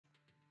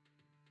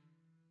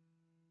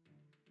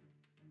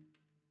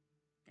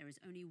There is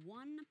only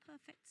one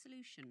perfect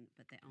solution,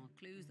 but there are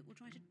clues that will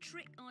try to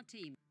trick our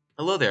team.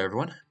 Hello there,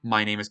 everyone.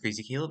 My name is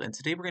Crazy Caleb, and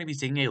today we're going to be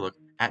taking a look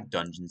at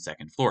Dungeon's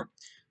second floor.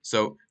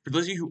 So, for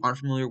those of you who aren't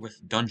familiar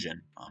with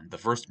Dungeon, the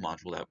first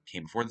module that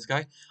came before this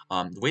guy,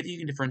 the way that you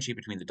can differentiate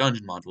between the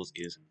Dungeon modules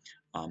is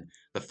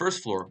the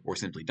first floor, or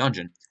simply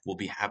Dungeon, will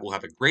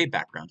have a gray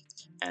background,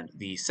 and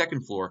the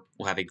second floor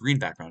will have a green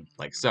background,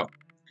 like so.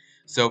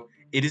 So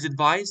it is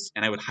advised,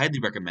 and I would highly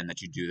recommend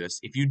that you do this.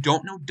 If you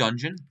don't know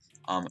Dungeon,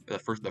 the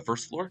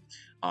first floor,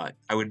 I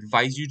would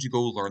advise you to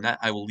go learn that.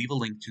 I will leave a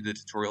link to the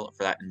tutorial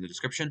for that in the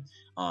description.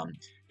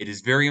 It is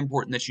very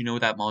important that you know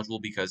that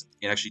module because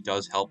it actually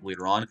does help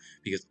later on.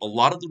 Because a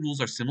lot of the rules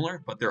are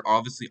similar, but there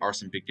obviously are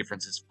some big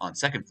differences on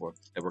second floor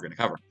that we're going to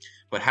cover.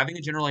 But having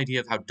a general idea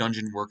of how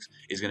Dungeon works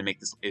is going to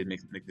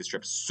make this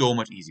trip so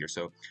much easier.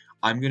 So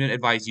I'm going to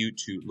advise you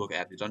to look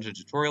at the Dungeon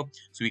tutorial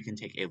so we can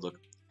take a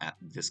look at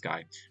this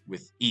guy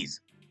with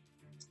ease.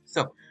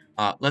 So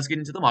let's get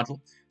into the module.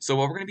 So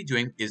what we're going to be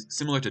doing is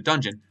similar to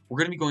Dungeon. We're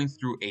going to be going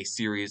through a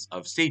series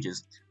of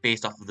stages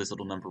based off of this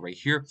little number right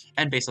here,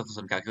 and based off of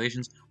some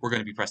calculations, we're going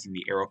to be pressing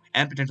the arrow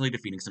and potentially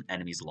defeating some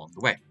enemies along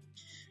the way.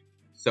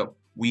 So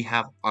we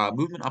have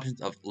movement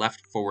options of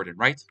left, forward, and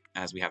right,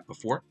 as we have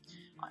before,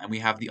 and we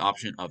have the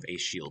option of a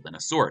shield and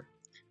a sword,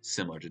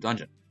 similar to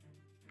Dungeon.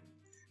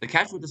 The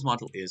catch with this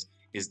module is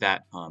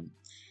that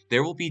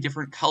there will be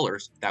different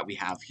colors that we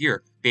have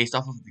here based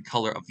off of the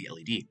color of the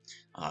LED.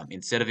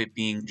 Instead of it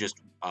being just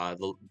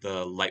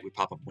the light would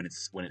pop up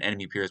when an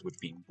enemy appears, which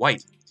being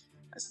white,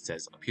 as it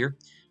says up here.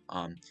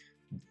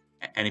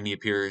 Enemy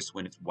appears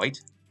when it's white.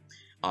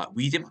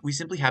 We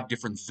simply have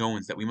different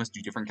zones that we must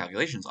do different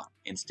calculations on.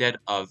 Instead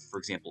of, for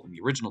example, in the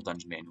original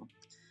Dungeon manual,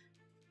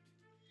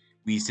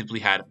 we simply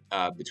had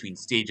between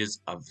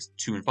stages of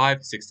 2 and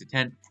 5, 6 to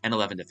 10, and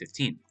 11 to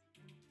 15.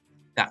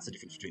 That's the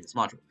difference between this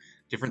module.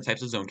 Different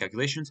types of zone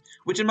calculations,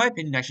 which in my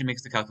opinion actually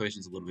makes the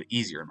calculations a little bit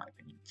easier in my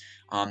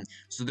opinion.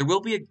 So there will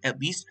be at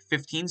least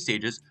 15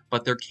 stages,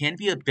 but there can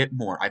be a bit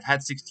more. I've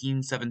had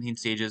 16, 17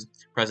 stages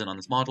present on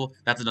this module.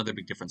 That's another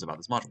big difference about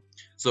this module.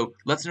 So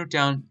let's note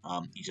down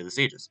each of the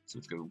stages. So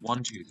let's go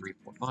 1, 2, 3,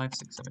 4, 5,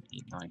 6, 7,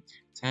 8, 9,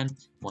 10,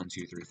 1,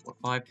 2, 3, 4,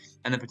 5,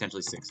 and then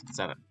potentially 6 and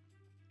 7.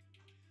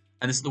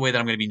 And this is the way that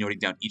I'm going to be noting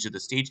down each of the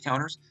stage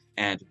counters,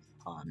 and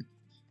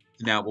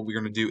now what we're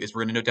going to do is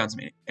we're going to note down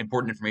some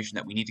important information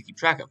that we need to keep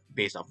track of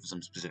based off of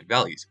some specific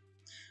values.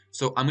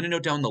 So I'm going to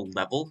note down the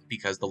level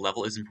because the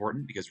level is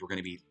important because we're going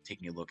to be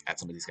taking a look at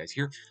some of these guys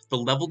here. The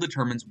level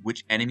determines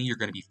which enemy you're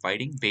going to be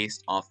fighting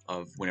based off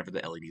of whenever the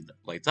LED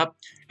lights up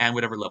and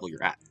whatever level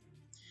you're at.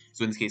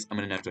 So in this case, I'm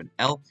going to note down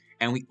L,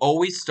 and we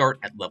always start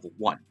at level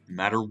 1, no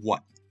matter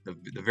what.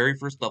 The very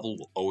first level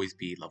will always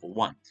be level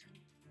 1.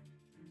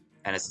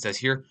 And as it says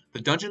here,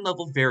 the dungeon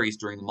level varies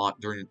during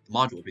the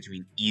module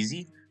between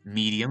easy,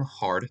 medium,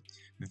 hard,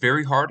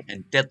 very hard,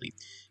 and deadly.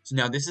 So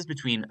now this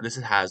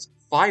has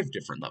 5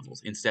 different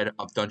levels instead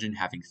of Dungeon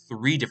having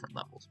 3 different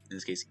levels. In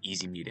this case,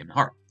 easy, medium, and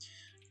hard.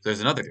 So there's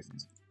another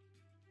difference.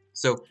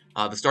 So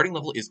the starting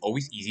level is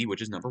always easy,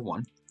 which is number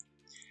 1.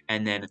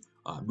 And then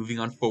moving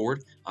on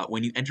forward,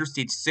 when you enter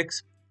stage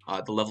 6,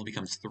 the level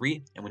becomes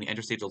 3, and when you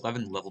enter stage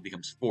 11, the level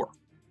becomes 4.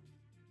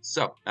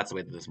 So that's the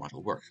way that this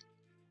module works.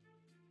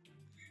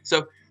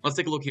 So let's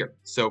take a look here.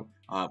 So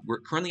we're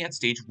currently at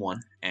stage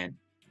 1, and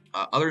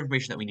other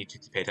information that we need to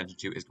pay attention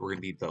to is we're going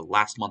to be the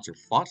last monster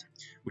fought,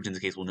 which in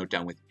this case we'll note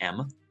down with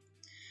M.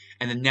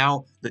 And then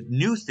now, the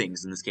new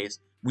things in this case,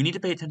 we need to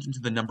pay attention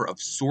to the number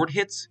of sword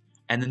hits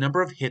and the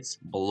number of hits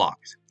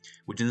blocked,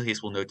 which in this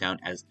case we'll note down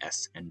as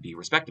S and B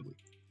respectively.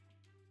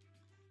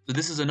 So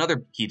this is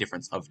another key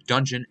difference of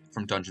Dungeon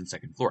from Dungeon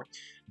second floor.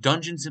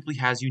 Dungeon simply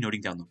has you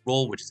noting down the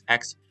roll, which is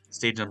X,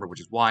 stage number,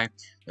 which is Y,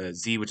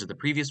 Z, which is the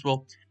previous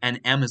roll,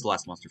 and M is the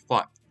last monster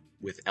fought,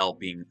 with L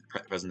being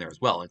present there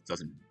as well. It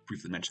doesn't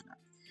briefly mention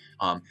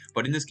that.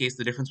 But in this case,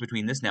 the difference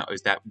between this now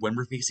is that when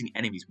we're facing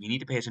enemies, we need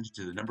to pay attention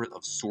to the number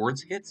of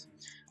swords hits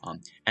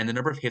and the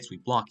number of hits we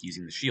block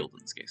using the shield in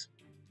this case.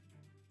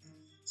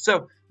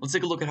 So let's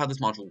take a look at how this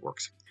module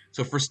works.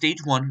 So for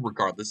stage 1,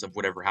 regardless of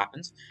whatever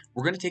happens,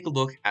 we're going to take a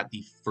look at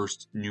the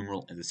first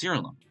numeral in the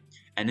serial number.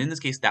 And in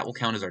this case, that will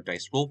count as our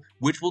dice roll,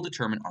 which will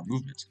determine our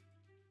movement.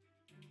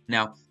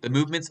 Now, the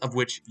movements of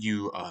which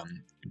you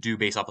do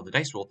based off of the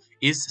dice roll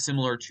is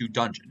similar to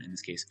Dungeon. In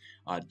this case,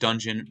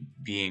 Dungeon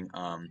being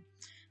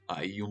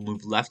you'll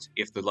move left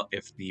if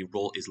the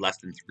roll is less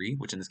than 3,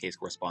 which in this case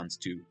corresponds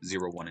to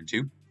 0, 1, and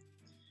 2.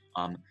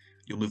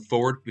 You'll move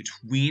forward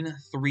between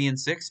 3 and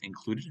 6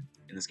 included.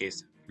 In this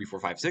case, 3, 4,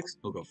 5, 6.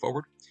 You'll go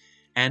forward,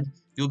 and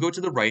you'll go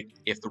to the right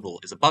if the roll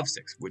is above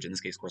 6, which in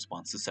this case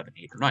corresponds to 7,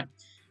 8, or 9.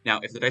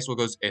 Now, if the dice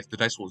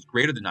roll is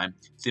greater than 9,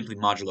 simply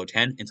modulo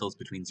 10 until it's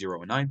between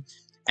 0 and 9.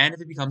 And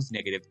if it becomes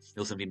negative,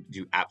 you'll simply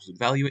do absolute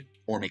value it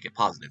or make it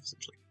positive,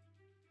 essentially.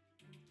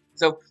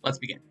 So let's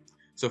begin.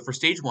 So for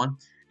stage 1,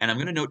 and I'm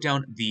going to note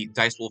down the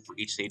dice roll for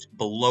each stage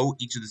below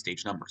each of the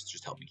stage numbers,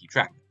 just to help me keep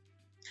track of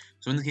it.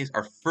 So in this case,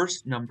 our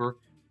first number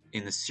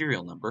in the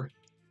serial number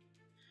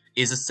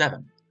is a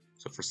 7.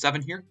 So for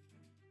 7 here,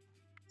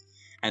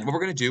 And what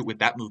we're going to do with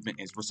that movement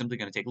is we're simply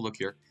going to take a look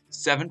here.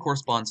 7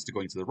 corresponds to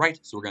going to the right,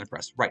 so we're going to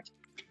press right.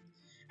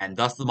 And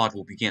thus the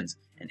module begins.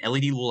 An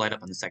LED will light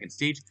up on the second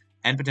stage,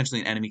 and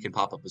potentially an enemy can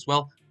pop up as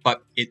well,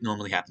 but it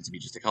normally happens to be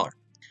just a color.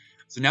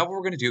 So now what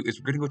we're going to do is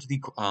we're going to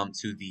go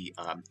to the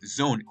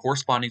zone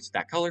corresponding to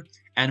that color,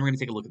 and we're going to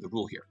take a look at the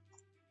rule here.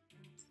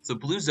 So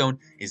blue zone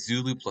is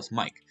Zulu plus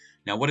Mike.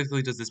 Now what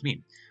exactly does this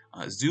mean?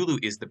 Zulu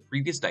is the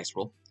previous dice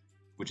roll,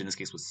 which in this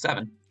case was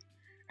 7,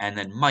 and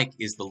then Mike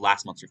is the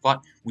last monster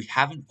fought. We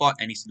haven't fought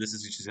any, so this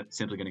is just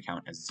simply going to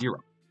count as 0.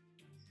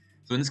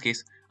 So in this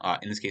case,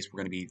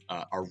 we're going to be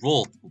our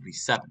roll will be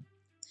 7.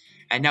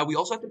 And now we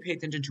also have to pay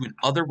attention to an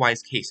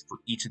otherwise case for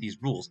each of these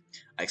rules,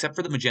 except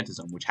for the magenta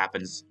zone, which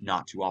happens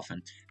not too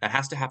often. That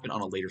has to happen on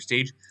a later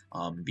stage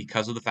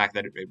because of the fact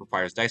that it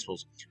requires dice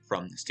rolls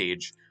from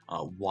stage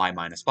y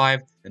minus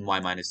 5, then y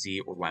minus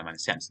z, or y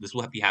minus 10. So this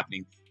will be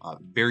happening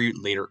very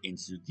later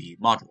into the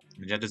module.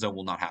 Magenta zone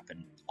will not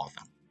happen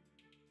often.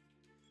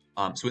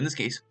 So in this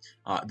case,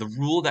 the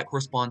rule that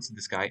corresponds to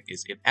this guy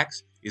is if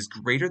x is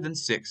greater than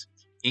 6,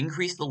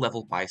 increase the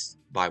level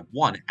by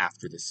 1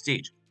 after this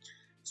stage.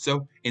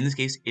 So in this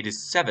case, it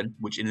is 7,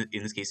 which in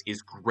this case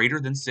is greater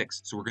than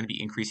 6, so we're going to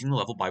be increasing the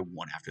level by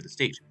 1 after the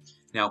stage.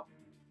 Now,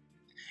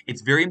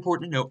 it's very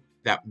important to note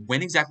that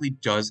when exactly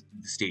does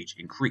the stage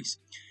increase?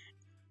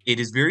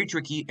 It is very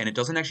tricky, and it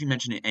doesn't actually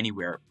mention it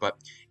anywhere, but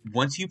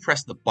once you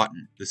press the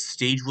button, the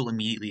stage will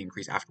immediately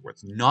increase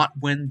afterwards. Not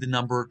when the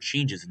number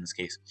changes in this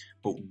case,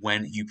 but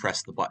when you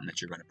press the button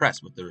that you're going to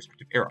press with the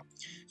respective arrow.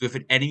 So if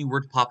an enemy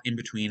were to pop in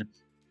between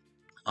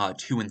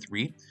 2 and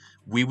 3,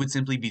 we would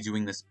simply be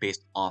doing this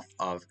based off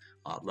of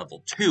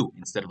level 2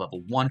 instead of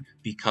level 1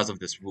 because of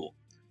this rule.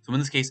 So in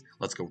this case,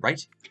 let's go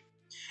right.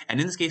 And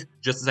in this case,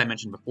 just as I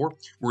mentioned before,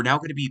 we're now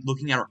going to be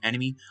looking at our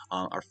enemy,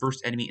 our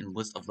first enemy in the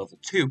list of level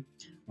 2,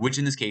 which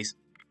in this case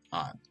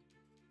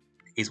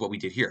is what we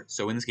did here.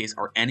 So in this case,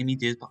 our enemy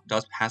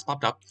has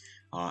popped up,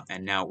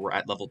 and now we're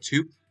at level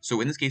 2.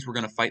 So in this case, we're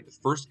going to fight the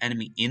first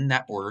enemy in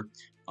that order.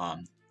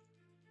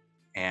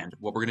 And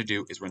what we're going to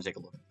do is we're going to take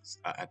a look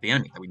at the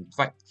enemy that we need to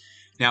fight.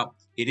 Now,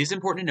 it is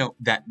important to note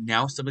that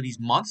now some of these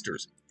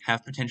monsters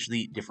have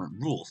potentially different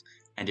rules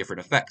and different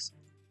effects.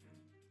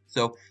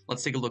 So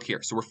let's take a look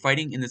here. So we're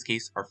fighting, in this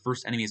case, our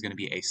first enemy is going to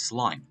be a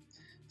slime.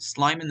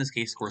 Slime in this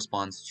case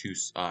corresponds to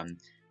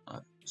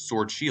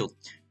sword shield.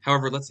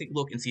 However, let's take a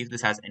look and see if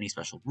this has any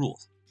special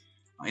rules.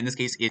 In this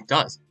case, it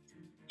does.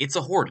 It's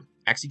a horde.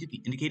 Execute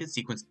the indicated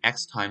sequence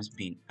x times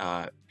being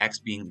x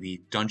being the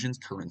dungeon's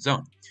current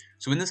zone.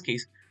 So in this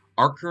case,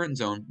 our current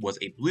zone was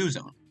a blue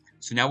zone.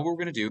 So now what we're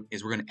going to do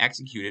is we're going to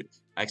execute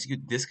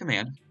this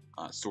command,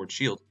 sword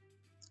shield,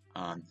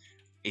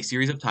 a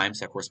series of times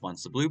that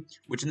corresponds to blue,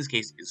 which in this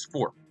case is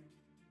 4.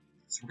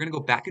 So we're going to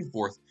go back and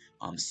forth,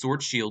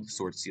 sword shield,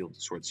 sword shield,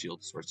 sword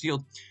shield, sword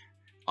shield,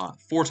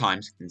 4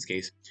 times in this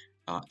case,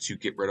 to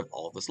get rid of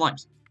all of the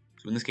slimes.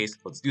 So in this case,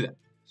 let's do that.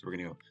 So we're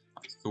going to go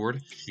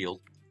sword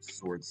shield,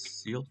 sword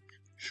shield,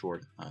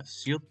 sword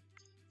shield,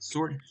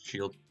 sword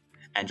shield,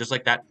 and just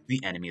like that, the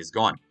enemy is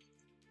gone.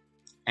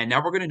 And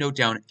now we're going to note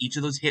down each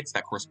of those hits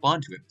that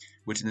correspond to it,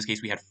 which in this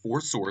case we had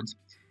 4 swords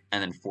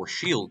and then 4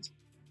 shields.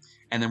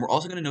 And then we're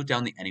also going to note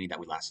down the enemy that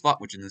we last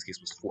fought, which in this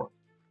case was 4.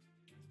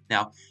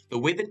 Now, the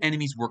way that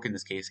enemies work in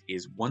this case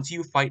is once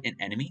you fight an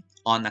enemy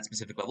on that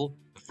specific level,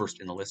 the first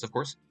in the list, of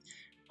course,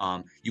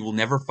 you will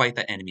never fight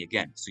that enemy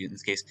again. So in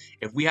this case,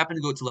 if we happen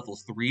to go to level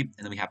 3 and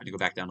then we happen to go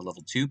back down to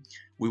level 2,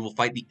 we will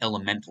fight the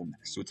elemental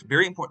next. So it's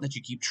very important that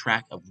you keep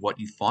track of what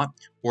you fought,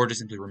 or just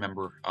simply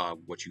remember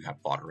what you have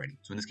fought already.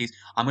 So in this case,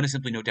 I'm going to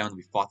simply note down that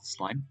we fought the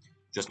slime,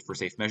 just for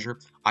safe measure.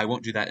 I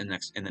won't do that in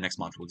the next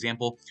module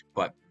example,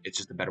 but it's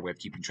just a better way of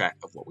keeping track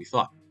of what we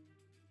fought.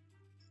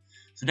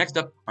 So next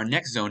up, our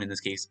next zone in this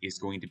case is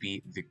going to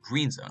be the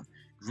green zone.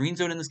 Green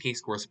zone in this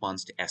case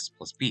corresponds to S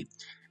plus B.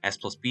 S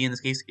plus B in this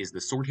case is the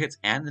sword hits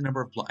and the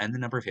number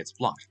of hits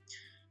blocked.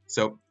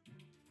 So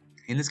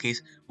in this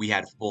case, we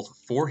had both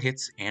 4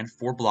 hits and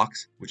 4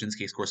 blocks, which in this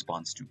case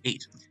corresponds to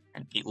 8,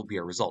 and 8 will be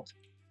our result.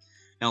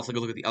 Now let's take a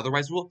look at the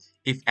otherwise rule.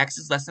 If x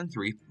is less than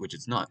 3, which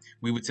it's not,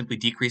 we would simply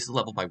decrease the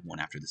level by 1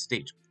 after this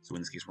stage. So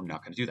in this case, we're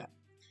not going to do that.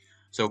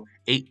 So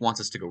 8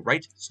 wants us to go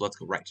right, so let's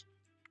go right.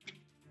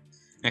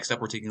 Next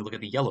up, we're taking a look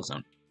at the yellow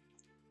zone.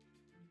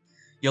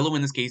 Yellow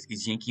in this case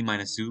is Yankee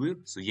minus Zulu.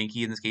 So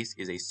Yankee in this case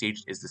is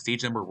the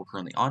stage number we're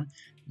currently on,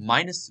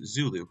 minus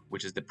Zulu,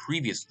 which is the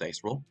previous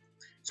dice roll.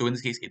 So in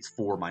this case, it's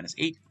 4 minus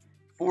 8.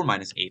 4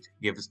 minus 8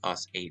 gives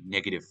us a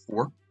negative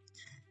 4.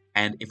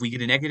 And if we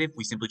get a negative,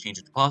 we simply change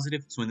it to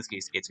positive. So in this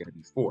case, it's going to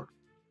be 4.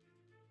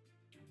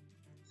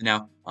 So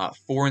now,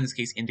 4 in this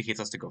case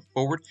indicates us to go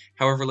forward.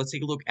 However, let's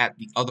take a look at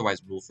the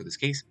otherwise rule for this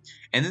case.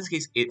 And in this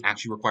case, it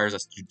actually requires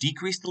us to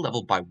decrease the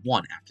level by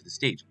 1 after the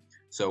stage.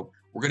 So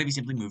we're going to be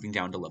simply moving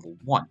down to level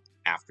 1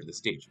 after the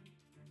stage.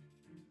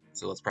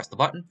 So let's press the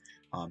button.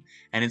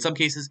 And in some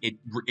cases,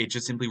 it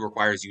just simply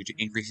requires you to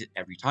increase it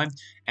every time.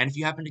 And if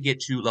you happen to get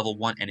to level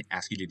 1 and it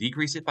asks you to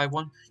decrease it by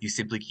 1, you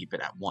simply keep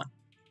it at 1.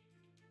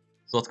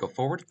 So let's go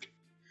forward.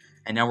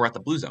 And now we're at the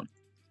blue zone.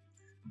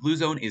 Blue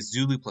zone is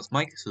Zulu plus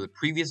Mike, so the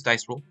previous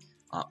dice roll,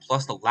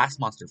 plus the last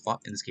monster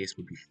fought, in this case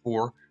would be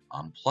 4,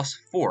 plus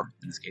 4,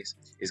 in this case,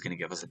 is going to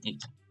give us an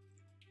 8.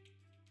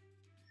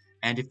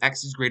 And if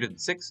x is greater than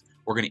 6,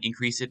 we're going to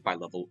increase it by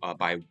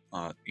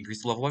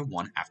increase the level by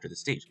 1 after the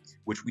stage,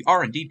 which we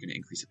are indeed going to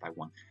increase it by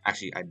 1.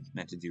 Actually, I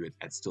meant to do it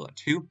still at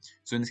 2,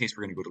 so in this case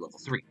we're going to go to level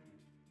 3.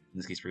 In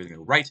this case we're going to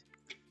go right,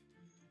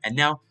 and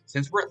now,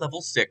 since we're at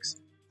level 6,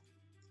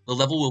 the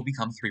level will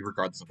become 3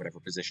 regardless of whatever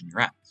position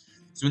you're at.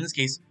 So in this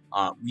case,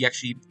 we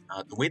actually,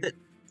 the way that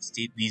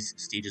these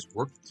stages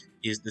work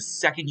is the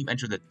second you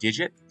enter the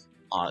digit,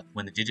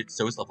 when the digit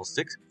shows level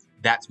 6,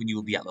 that's when you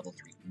will be at level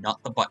 3,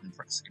 not the button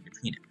press in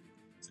between it.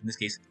 So in this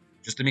case,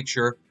 just to make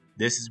sure,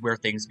 this is where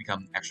things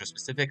become extra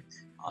specific.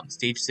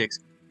 Stage 6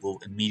 will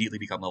immediately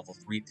become level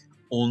 3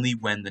 only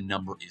when the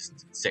number is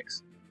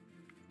 6.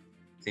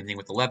 Same thing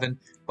with 11,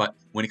 but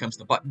when it comes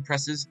to button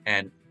presses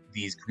and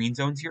these green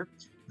zones here,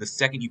 the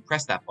second you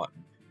press that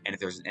button, and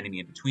if there's an enemy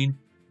in between,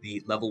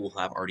 the level will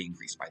have already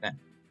increased by then.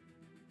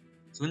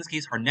 So in this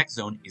case, our next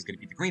zone is going to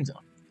be the green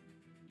zone.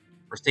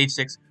 For stage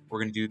 6, we're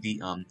going to do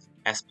the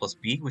S plus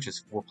B, which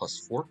is 4 plus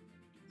 4,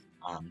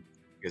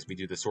 because we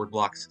do the sword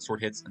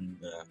hits, and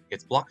the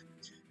hits block,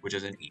 which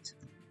is an 8.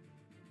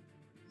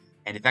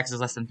 And if x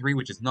is less than 3,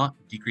 which is not,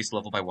 decrease the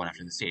level by 1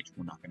 after the stage.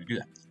 We're not going to do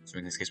that. So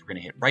in this case, we're going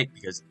to hit right,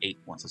 because 8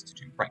 wants us to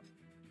do right.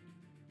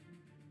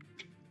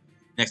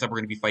 Next up, we're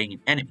going to be fighting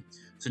an enemy.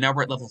 So now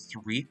we're at level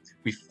 3.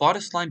 We fought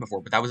a slime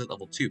before, but that was at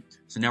level 2.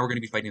 So now we're going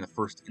to be fighting the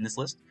first in this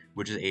list,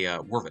 which is a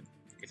Werven.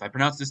 If I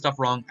pronounce this stuff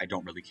wrong, I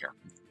don't really care.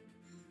 So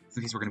in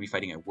this case, we're going to be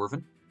fighting a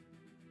Werven.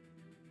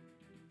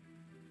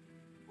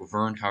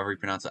 Wyvern, however you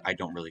pronounce it, I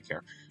don't really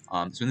care.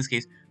 So in this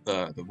case,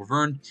 the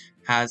Wyvern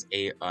has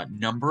a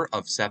number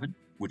of 7,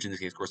 which in this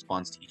case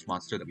corresponds to each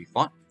monster that we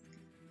fought.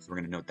 So we're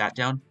going to note that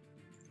down.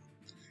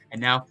 And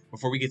now,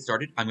 before we get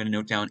started, I'm going to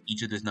note down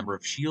each of this number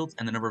of shields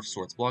and the number of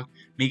swords blocked,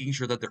 making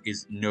sure that there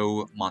is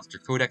no monster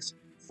codex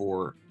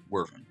for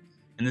Wyvern.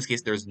 In this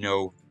case, there's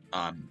no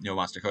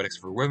monster codex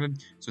for Wyvern,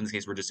 so in this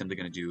case, we're just simply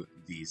going to do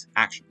these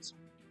actions.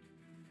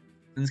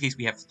 In this case,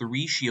 we have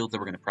 3 shields that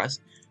we're going to press,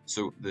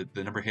 so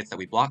the number of hits that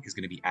we block is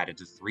going to be added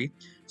to 3.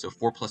 So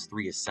 4 plus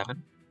 3 is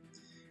 7.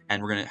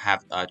 And we're going to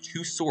have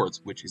 2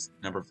 swords, which is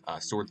the number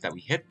of swords that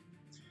we hit.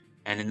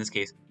 And in this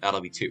case, that'll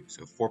be 2.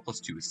 So 4 plus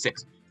 2 is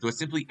 6. So it's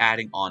simply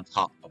adding on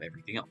top of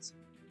everything else.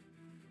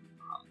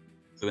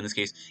 So in this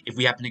case, if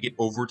we happen to get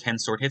over 10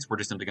 sword hits, we're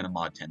just simply going to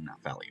mod 10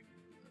 that value.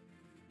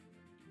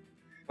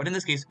 But in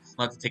this case,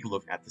 we'll have to take a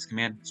look at this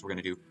command. So we're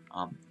going to do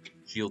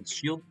shield,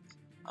 shield,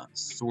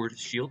 sword,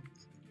 shield,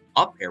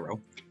 up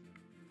arrow,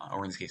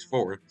 or in this case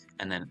forward,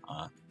 and then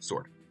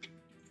sword.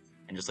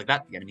 And just like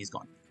that, the enemy is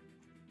gone.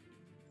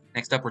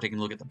 Next up, we're taking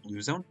a look at the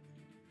blue zone.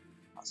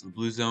 So the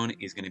blue zone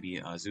is going to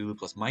be Zulu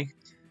plus Mike.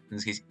 In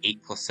this case,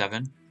 8 plus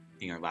 7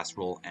 being our last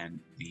roll, and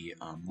the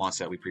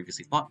monster that we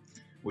previously fought,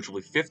 which will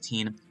be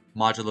 15.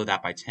 Modulo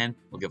that by 10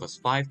 will give us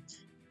 5.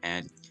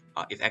 And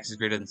if x is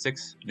greater than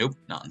 6, nope,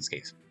 not in this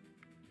case.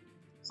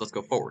 So let's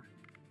go forward.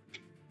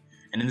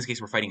 And in this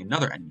case, we're fighting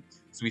another enemy.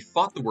 So we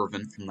fought the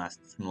Wyvern from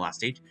the last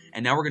stage,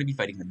 and now we're going to be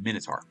fighting the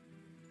Minotaur.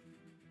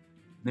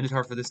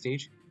 Minotaur for this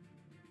stage.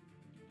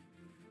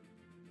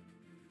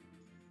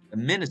 The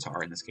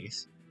Minotaur in this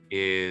case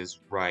is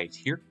right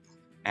here.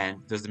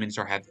 And does the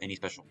Minotaur have any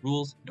special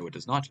rules? No, it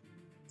does not.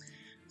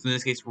 So in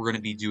this case, we're going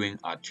to be doing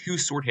 2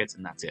 sword hits,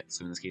 and that's it.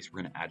 So in this case,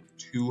 we're going to add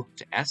 2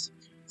 to S.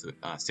 So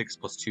 6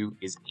 plus 2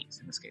 is 8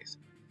 in this case.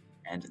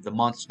 And the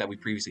monster that we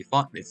previously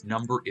fought, its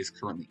number is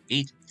currently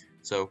 8.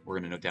 So we're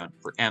going to note down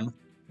for M,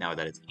 now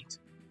that it's 8.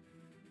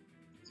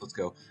 So let's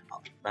go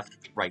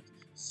left, right,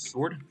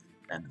 sword,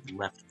 then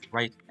left,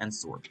 right, and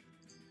sword.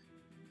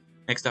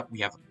 Next up, we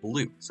have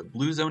blue. So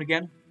blue zone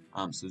again.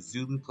 So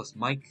Zulu plus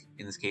Mike,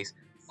 in this case,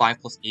 5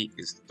 plus 8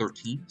 is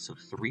 13, so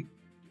 3.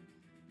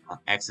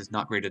 X is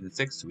not greater than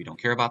 6, so we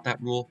don't care about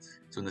that rule.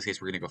 So in this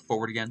case, we're going to go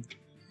forward again.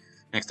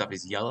 Next up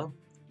is yellow.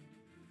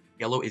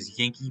 Yellow is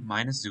Yankee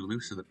minus Zulu,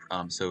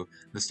 so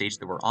the stage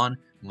that we're on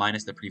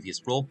minus the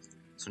previous roll.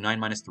 So 9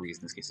 minus 3 in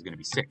this case is going to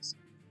be 6.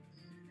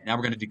 And now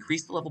we're going to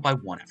decrease the level by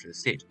 1 after the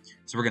stage.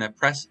 So we're going to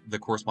press the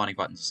corresponding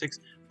button to 6,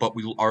 but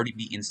we will already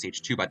be in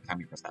stage 2 by the time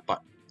we press that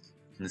button.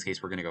 In this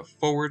case, we're going to go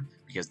forward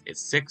because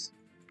it's 6.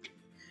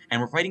 And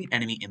we're fighting an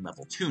enemy in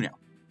level 2 now.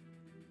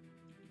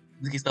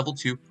 In this case, level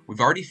 2, we've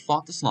already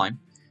fought the slime.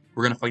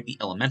 We're going to fight the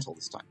elemental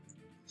this time.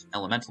 So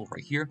elemental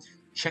right here,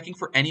 checking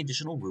for any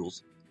additional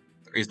rules.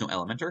 There is no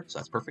elementer, so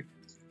that's perfect.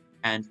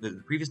 And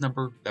the previous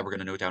number that we're going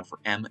to note down for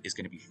M is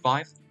going to be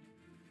 5.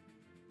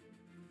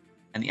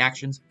 And the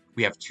actions,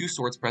 we have 2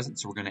 swords present,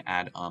 so we're going to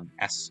add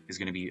S is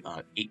going to be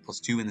 8 plus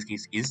 2 in this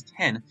case is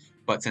 10,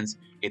 but since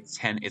it's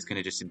 10, it's going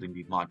to just simply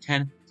be mod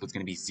 10, so it's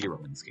going to be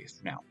 0 in this case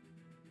for now.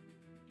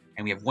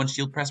 And we have 1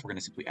 shield press, we're going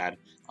to simply add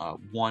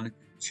 1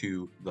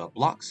 to the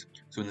blocks,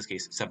 so in this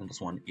case 7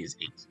 plus 1 is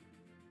 8.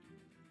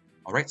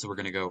 Alright, so we're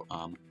going to go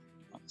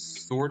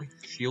sword,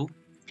 shield,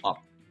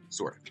 up,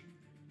 sword.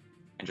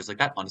 And just like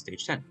that, on to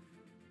stage 10.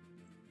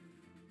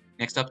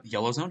 Next up,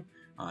 yellow zone.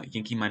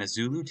 Yankee minus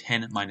Zulu,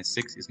 10 minus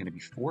 6 is going to be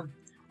 4.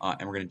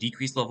 And we're going to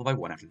decrease the level by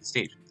 1 after the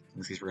stage. In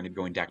this case, we're going to be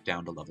going back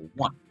down to level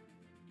 1.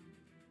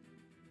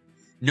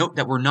 Note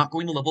that we're not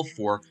going to level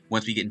 4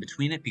 once we get in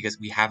between it because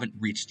we haven't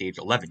reached stage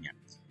 11 yet.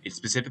 It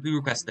specifically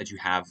requests that you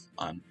have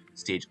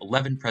stage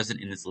 11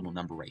 present in this little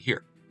number right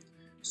here.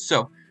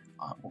 So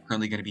we're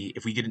currently going to be,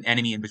 if we get an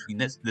enemy in between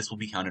this will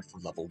be counted for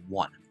level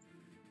 1.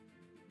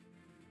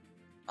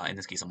 In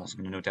this case, I'm also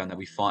going to note down that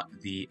we fought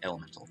the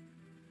elemental.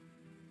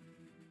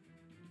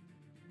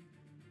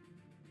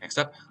 Next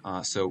up,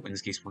 so in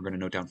this case, we're going to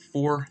note down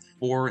 4.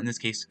 4 in this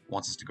case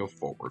wants us to go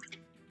forward.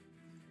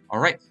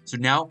 Alright, so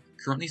now,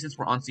 currently since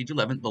we're on stage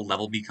 11, the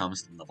level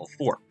becomes level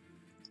 4.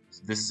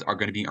 So this is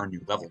going to be our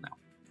new level now.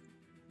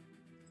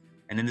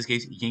 And in this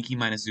case, Yankee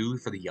minus Zulu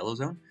for the yellow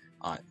zone.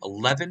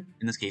 11,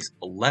 in this case,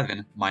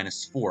 11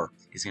 minus 4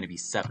 is going to be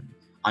 7.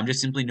 I'm just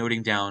simply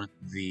noting down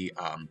the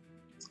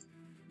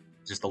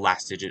just the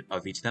last digit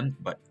of each of them,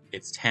 but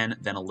it's 10,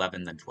 then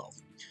 11, then 12.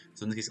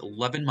 So in this case,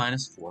 11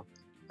 minus 4,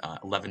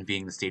 11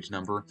 being the stage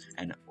number,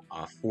 and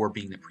 4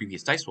 being the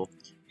previous dice roll,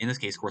 in this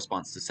case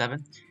corresponds to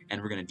 7,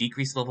 and we're going to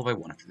decrease the level by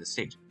 1 after this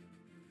stage.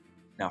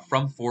 Now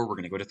from 4, we're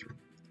going to go to 3.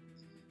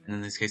 And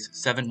in this case,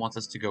 7 wants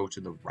us to go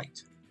to the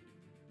right.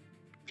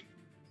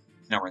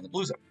 Now we're in the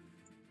blue zone.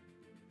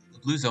 The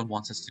blue zone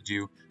wants us to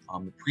do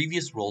the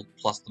previous roll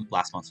plus the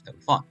last monster that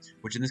we fought,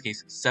 which in this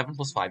case, 7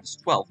 plus 5 is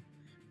 12,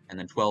 and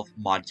then 12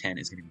 mod 10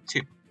 is going to be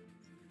 2.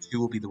 2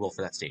 will be the roll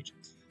for that stage.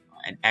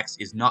 And x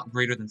is not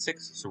greater than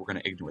 6, so we're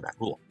going to ignore that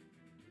rule.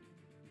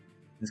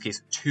 In this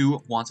case,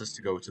 2 wants us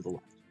to go to the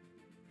left.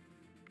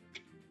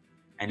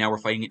 And now we're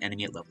fighting an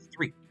enemy at level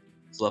 3.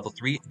 So level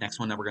 3, next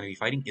one that we're going to be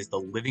fighting is the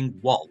Living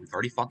Wall. We've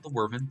already fought the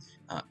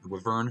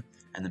Wyvern,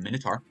 and the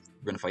Minotaur.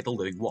 We're going to fight the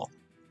Living Wall.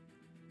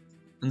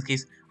 In this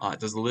case,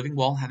 does the Living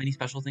Wall have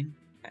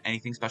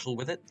anything special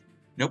with it?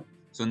 Nope.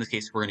 So in this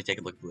case, we're going to take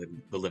a look at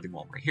the Living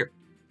Wall right here.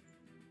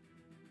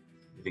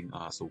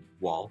 So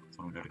wall, that's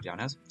what we note it down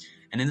as.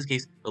 And in this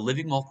case, the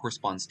Living Wall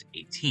corresponds to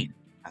 18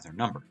 as our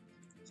number.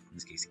 So in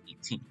this case,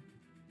 18.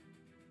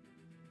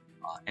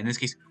 In this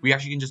case, we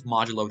actually can just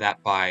modulo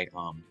that by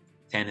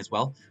 10 as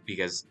well,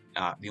 because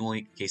the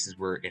only cases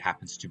where it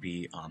happens to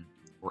be,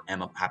 where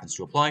M happens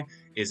to apply,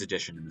 is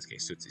addition in this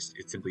case. So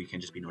it simply can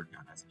just be noted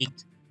down as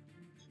 8.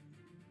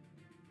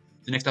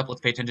 So next up,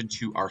 let's pay attention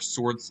to our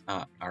swords,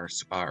 our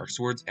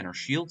swords and our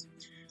shields.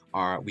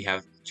 We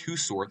have 2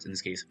 swords in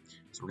this case,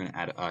 so we're going to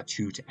add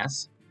 2 to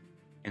S.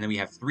 And then we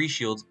have 3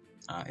 shields.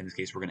 In this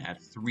case, we're going to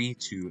add 3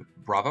 to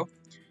Bravo.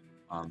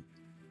 And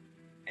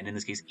in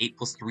this case, 8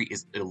 plus 3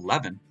 is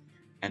 11.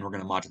 And we're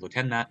going to modulo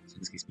 10 that, so in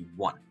this case, be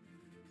 1.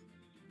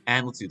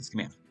 And let's do this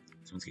command.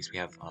 So in this case, we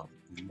have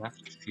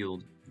left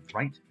shield,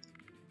 right,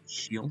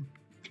 shield,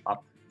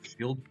 up,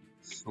 shield,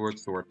 sword,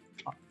 sword,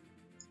 up.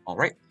 All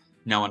right.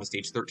 Now on to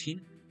stage 13.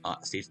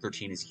 Stage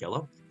 13 is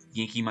yellow.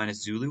 Yankee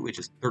minus Zulu, which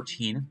is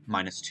 13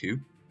 minus 2.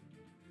 In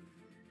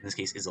this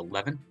case is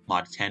 11.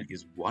 Mod 10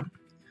 is 1.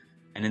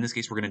 And in this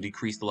case, we're going to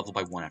decrease the level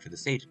by 1 after the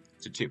stage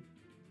to 2. So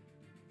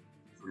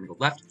we're going to go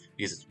left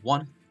because it's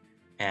 1.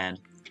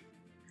 And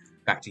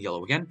back to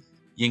yellow again.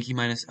 Yankee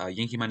minus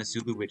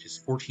Zulu, which is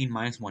 14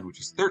 minus 1, which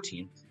is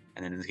 13.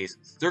 And then in this case,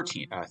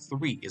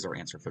 3 is our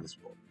answer for this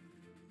roll.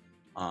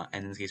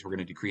 And in this case, we're going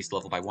to decrease the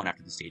level by 1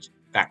 after the stage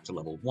back to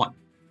level 1.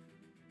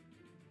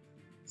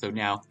 So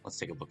now, let's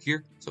take a look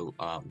here. So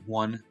 3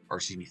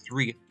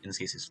 in this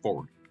case is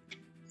forward.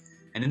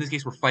 And in this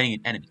case, we're fighting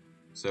an enemy.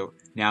 So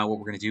now what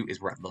we're going to do is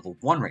we're at level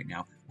 1 right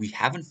now. We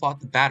haven't fought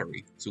the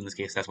battery, so in this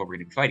case, that's what we're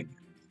going to be fighting.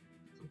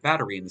 So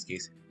battery, in this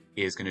case,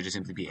 is going to just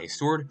simply be a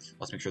sword.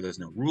 Let's make sure there's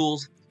no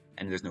rules,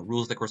 and there's no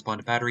rules that correspond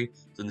to battery.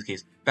 So in this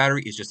case,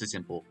 battery is just a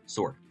simple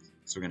sword.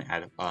 So we're going to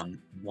add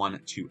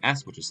 1 to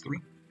S, which is 3,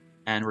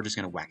 and we're just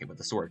going to whack it with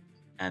the sword.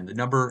 And the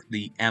number,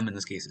 the M in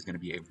this case, is going to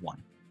be a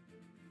 1.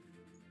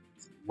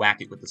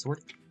 Whack it with the sword,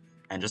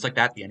 and just like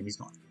that, the enemy's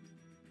gone.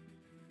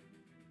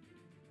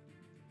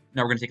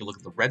 Now we're going to take a look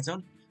at the red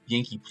zone.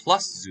 Yankee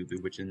plus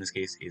Zulu, which in this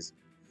case is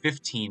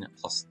 15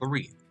 plus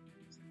 3,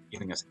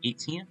 giving us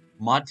 18.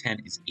 Mod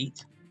 10 is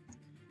 8.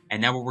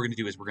 And now what we're going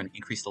to do is we're going to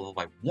increase the level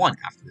by 1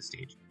 after this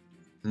stage.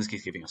 In this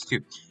case, giving us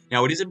 2.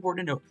 Now it is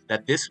important to note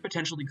that this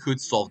potentially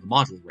could solve the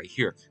module right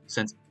here,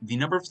 since the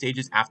number of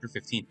stages after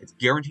 15, it's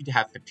guaranteed to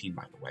have 15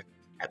 by the way,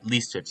 at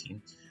least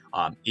 15,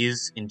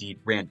 is indeed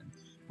random.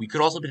 We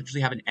could also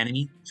potentially have an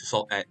enemy to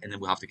solve, and then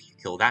we'll have to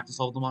kill that to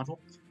solve the module.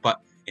 But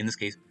in this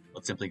case,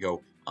 let's simply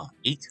go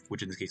 8,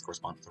 which in this case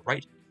corresponds to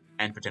right,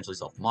 and potentially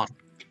solve the module.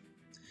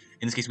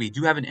 In this case, we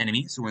do have an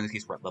enemy, so in this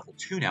case, we're at level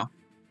 2 now.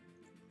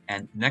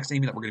 And the next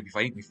enemy that we're going to be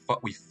fighting,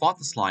 we fought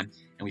the slime,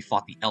 and we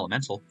fought the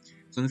elemental.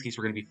 So in this case,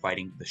 we're going to be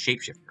fighting the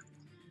shapeshifter.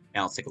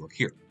 Now let's take a look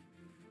here.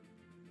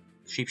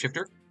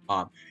 Shapeshifter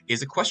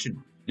is a question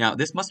mark. Now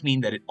this must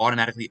mean that it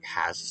automatically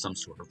has some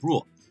sort of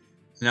rule.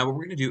 So now what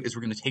we're going to do is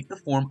we're going to take the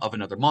form of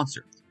another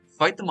monster.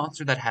 Fight the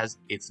monster that has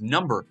its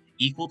number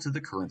equal to the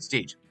current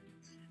stage.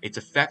 Its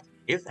effect,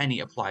 if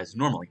any, applies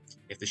normally.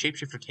 If the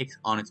shapeshifter takes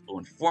on its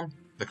own form,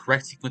 the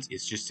correct sequence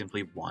is just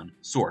simply 1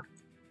 sword.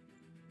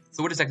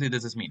 So what exactly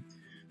does this mean?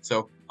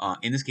 So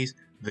in this case,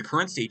 the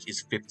current stage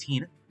is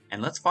 15,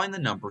 and let's find the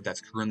number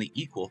that's currently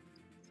equal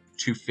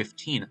to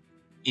 15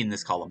 in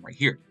this column right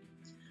here.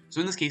 So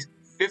in this case,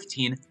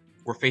 15,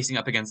 we're facing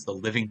up against the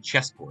living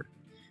chessboard.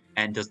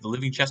 And does the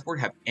living chessboard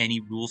have any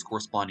rules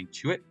corresponding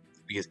to it?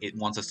 Because it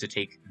wants us to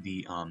take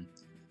the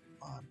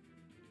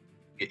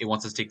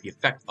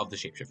effect of the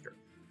shapeshifter,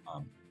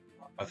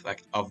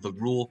 effect of the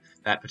rule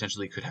that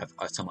potentially could have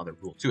some other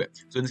rule to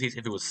it. So in this case,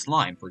 if it was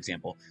slime, for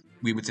example,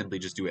 we would simply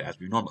just do it as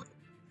we normally would.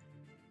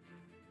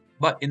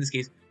 But in this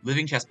case,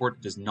 living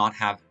chessboard does not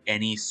have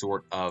any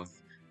sort of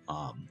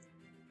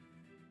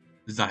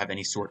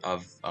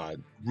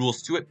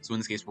rules to it. So in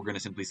this case, we're going to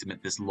simply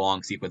submit this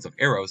long sequence of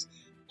arrows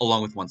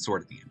along with one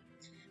sword at the end.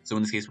 So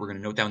in this case, we're going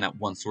to note down that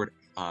one sword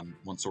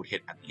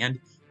hit at the end.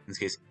 In this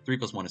case, 3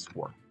 plus 1 is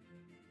 4.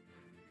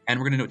 And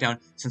we're going to note down,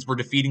 since we're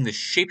defeating the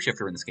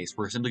shapeshifter in this case,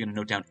 we're simply going to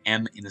note down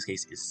M in this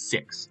case is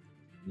 6,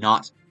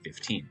 not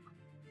 15.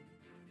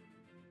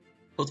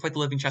 So let's fight the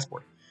living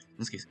chessboard. In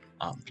this case,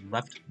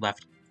 left,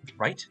 left,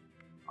 right,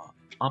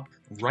 up,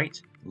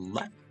 right,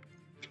 left,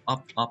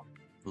 up,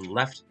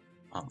 left,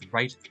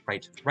 right,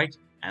 right, right,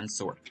 and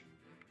sword.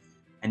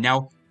 And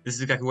now, this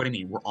is exactly what I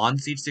mean. We're on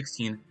stage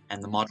 16,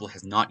 and the module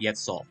has not yet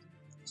solved.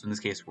 So in this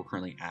case, we're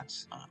currently at,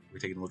 we're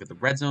taking a look at the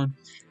red zone,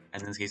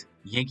 and in this case,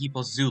 Yankee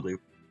plus Zulu,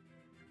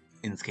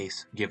 in this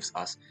case, gives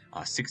us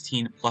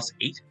 16 plus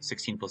 8.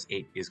 16 plus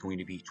 8 is going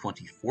to be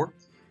 24.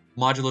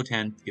 Modulo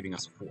 10 giving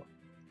us 4.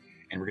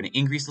 And we're going to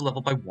increase the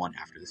level by 1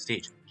 after the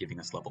stage, giving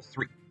us level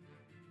 3.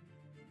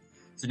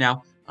 So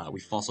now,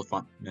 we've also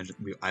mentioned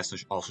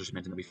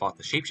that we fought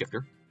the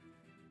shapeshifter.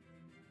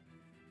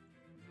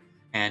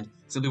 And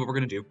simply what we're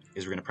going to do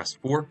is we're going to press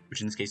 4,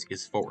 which in this case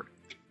is forward.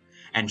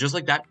 And just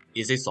like that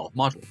is a solved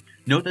module.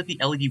 Note that the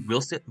LED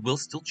will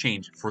still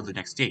change for the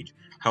next stage.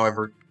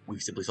 However,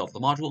 we've simply solved the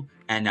module,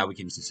 and now we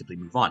can just simply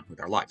move on with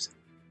our lives.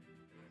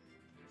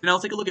 So now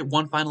let's take a look at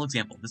one final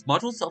example. This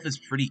module itself is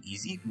pretty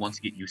easy once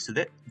you get used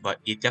to it, but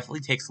it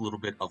definitely takes a little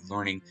bit of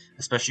learning,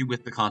 especially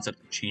with the concept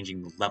of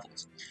changing the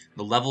levels.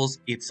 The levels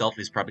itself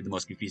is probably the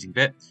most confusing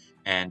bit,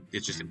 and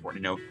it's just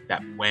important to know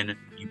that when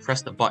you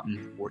press the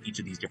button for each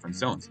of these different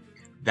zones,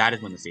 that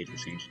is when the stage will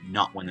change,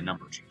 not when the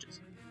number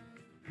changes.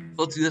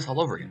 So let's do this all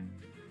over again.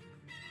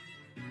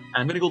 And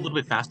I'm going to go a little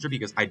bit faster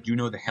because I do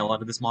know the hell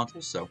out of this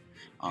module, so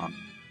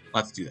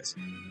let's do this.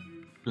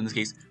 So in this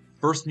case,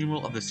 first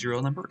numeral of the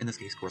serial number, in this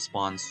case,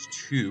 corresponds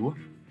to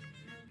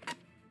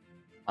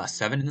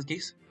 7 in this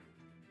case.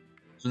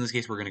 So in this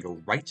case, we're going to go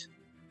right.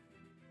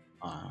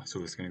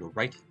 So it's going to go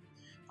right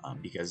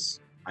because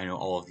I know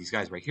all of these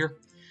guys right here.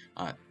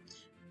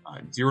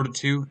 0 to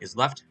 2 is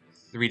left,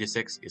 3 to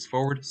 6 is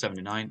forward, 7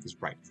 to 9 is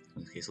right.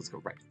 In this case, let's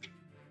go right.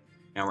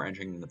 Now we're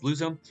entering in the blue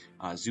zone.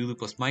 Zulu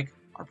plus Mike.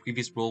 Our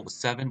previous roll was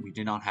 7. We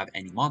did not have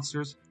any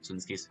monsters, so in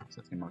this case, that's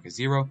going to mark as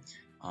 0.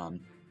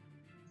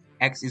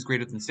 X is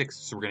greater than 6,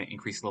 so we're going to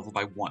increase the level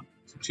by 1,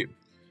 so 2.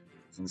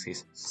 So in this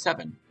case,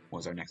 7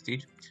 was our next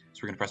stage, so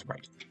we're going to press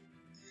right.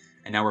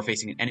 And now we're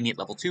facing an enemy at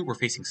level 2. We're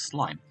facing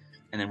slime,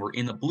 and then we're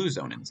in the blue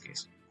zone in this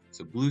case.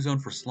 So blue zone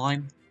for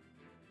slime,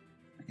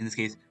 in this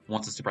case,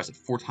 wants us to press it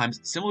 4 times,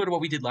 similar to what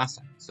we did last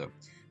time. So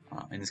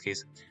in this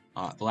case,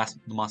 the last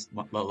monster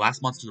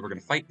that we're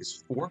going to fight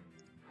is 4,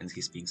 in this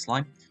case being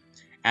slime,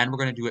 and we're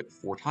going to do it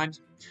 4 times.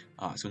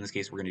 So in this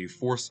case, we're going to do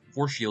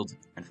 4 shields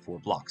and 4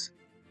 blocks.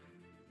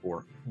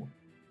 4.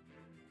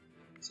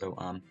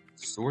 So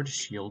sword,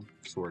 shield,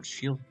 sword,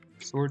 shield,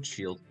 sword,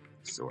 shield,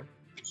 sword,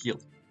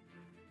 shield.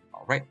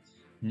 All right.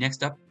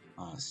 Next up,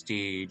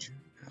 stage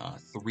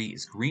 3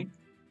 is green.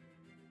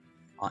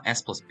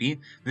 S plus B.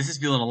 This is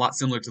feeling a lot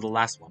similar to the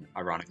last one,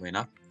 ironically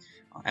enough.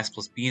 S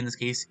plus B in this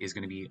case is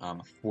going to be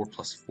 4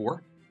 plus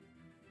 4.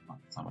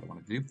 That's not what I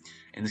wanted to do.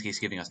 In this case,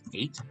 giving us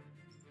 8.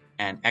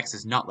 And X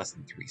is not less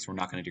than 3, so we're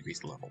not going to decrease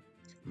the level.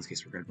 In this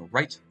case, we're going to go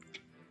right.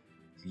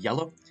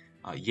 Yellow.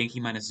 Yankee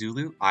minus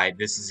Zulu.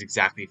 This is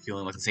exactly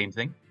feeling like the same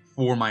thing.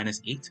 4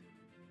 minus 8.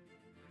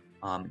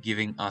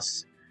 Giving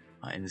us,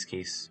 in this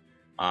case,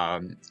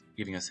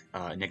 giving us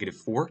negative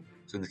 4.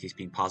 So in this case,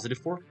 being positive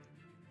 4.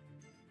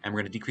 And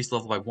we're going to decrease the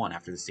level by 1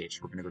 after this stage.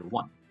 So we're going to go to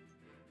 1.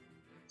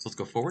 So let's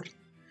go forward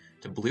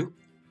to blue.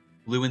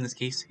 Blue in this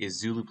case is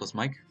Zulu plus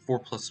Mike. 4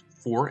 plus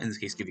 4 in this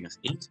case giving us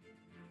 8.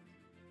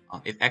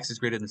 If X is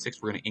greater than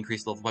 6, we're going to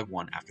increase the level by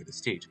 1 after this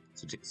stage.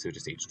 So to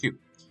stage 2.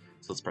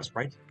 So let's press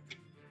right.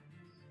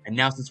 And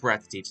now since we're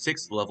at stage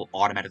 6, the level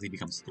automatically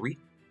becomes 3.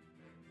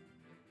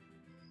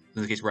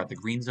 In this case, we're at the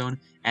green zone.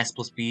 S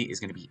plus B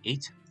is going to be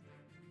 8.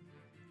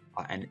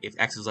 And if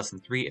X is less than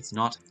 3, it's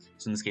not.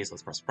 So in this case,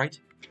 let's press right.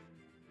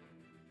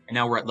 And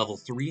now we're at level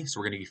 3, so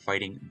we're going to be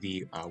fighting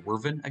the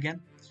Werven again.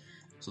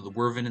 So the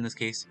Werven in this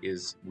case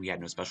is, we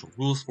had no special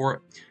rules for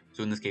it.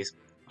 So in this case,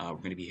 we're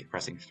going to be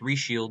pressing 3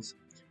 shields.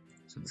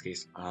 So in this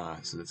case,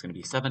 so that's going to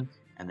be 7,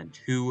 and then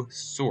 2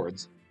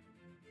 swords,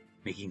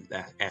 making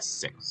that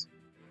S6.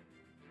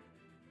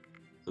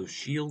 So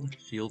shield,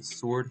 shield,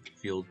 sword,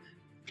 shield,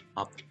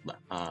 up,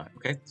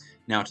 okay.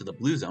 Now to the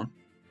blue zone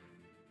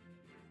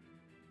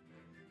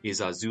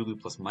is Zulu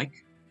plus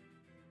Mike.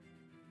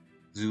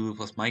 Zulu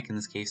plus Mike in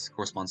this case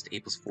corresponds to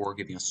 8 plus 4,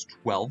 giving us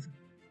 12.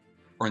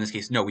 Or in this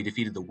case, no, we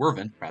defeated the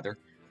Werven, rather.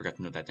 Forgot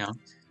to note that down.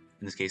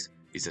 In this case,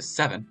 it's a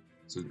 7.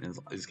 So in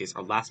this case,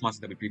 our last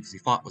monster that we previously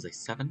fought was a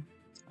 7,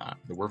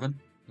 the Wyvern.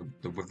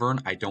 The Wyvern,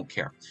 I don't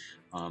care.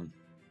 And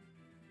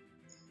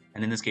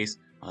in this case,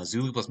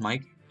 Zulu plus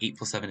Mike, 8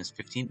 plus 7 is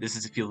 15. This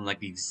is feeling like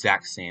the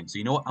exact same. So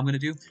you know what I'm going to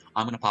do?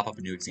 I'm going to pop up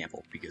a new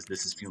example because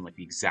this is feeling like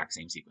the exact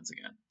same sequence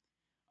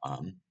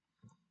again.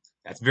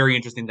 That's very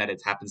interesting that it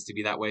happens to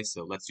be that way.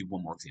 So let's do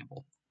one more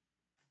example.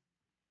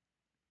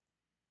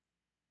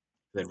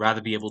 I'd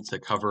rather be able to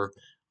cover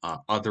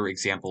other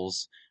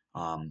examples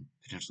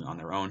potentially on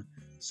their own.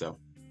 So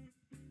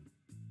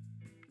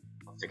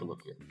let's take a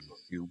look here.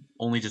 Let's do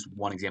only just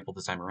one example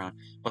this time around.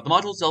 But the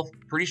module itself,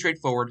 pretty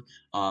straightforward.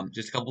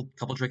 Just a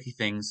couple tricky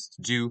things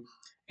to do.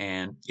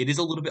 And it is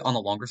a little bit on the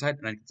longer side,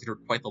 and I consider it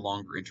quite the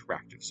longer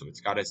interactive. So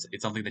it's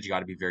something that you got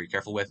to be very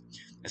careful with,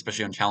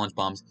 especially on challenge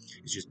bombs.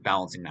 It's just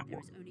balancing that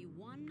work.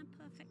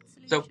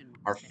 So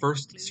our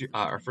first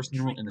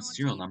numeral in the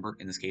serial number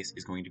in this case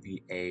is going to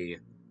be a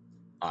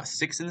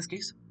 6 in this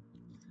case.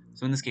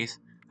 So in this case,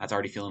 that's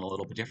already feeling a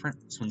little bit different.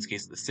 So in this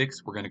case, the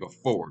 6, we're going to go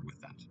forward with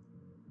that.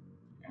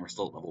 And we're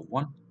still at level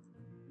 1.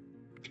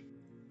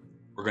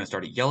 We're going to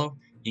start at yellow.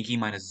 Yankee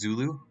minus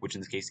Zulu, which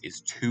in this case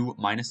is 2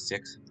 minus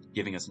 6,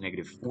 giving us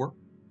 -4,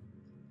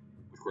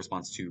 which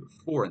corresponds to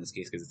 4 in this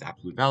case because it's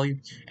absolute value.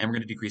 And we're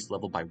going to decrease the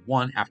level by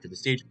 1 after the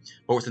stage.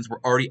 But since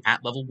we're already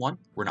at level 1,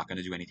 we're not going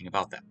to do anything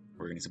about that.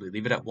 We're going to simply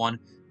leave it at 1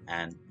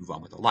 and move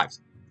on with our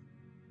lives.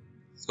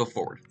 Let's go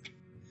forward.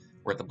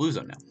 We're at the blue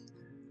zone now.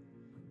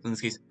 So in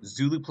this case,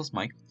 Zulu plus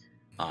Mike,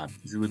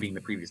 Zulu being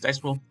the previous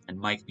dice roll, and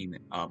Mike being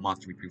the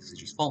monster we previously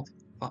just fought.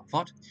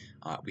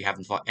 We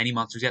haven't fought any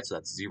monsters yet, so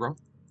that's 0.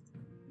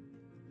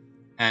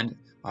 And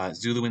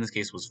Zulu in this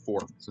case was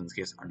 4, so in this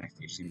case our next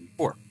stage is going to be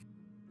 4.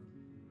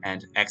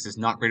 And X is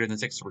not greater than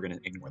 6, so we're going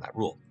to ignore that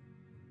rule.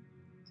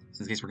 So in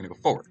this case, we're going to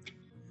go forward.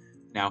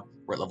 Now,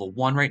 we're at level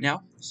 1 right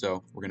now,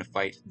 so we're going to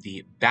fight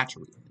the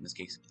battery in this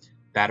case.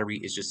 Battery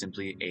is just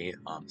simply a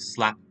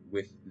slap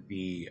with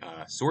the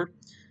sword,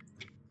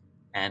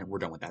 and we're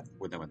done with that.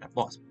 We're done with that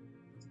boss.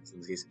 So in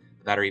this case,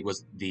 the battery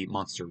was the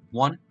monster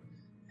 1,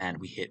 and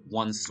we hit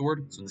 1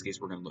 sword. So in this case,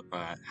 we're going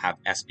to have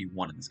S be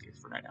 1 in this case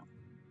for right now.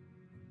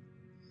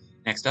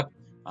 Next up,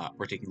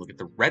 we're taking a look at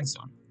the red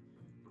zone.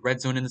 The red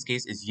zone in this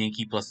case is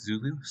Yankee plus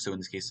Zulu. So in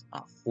this case,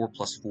 4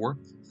 plus 4.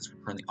 Since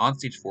we're currently on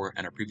stage 4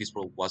 and our previous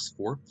roll was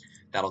 4,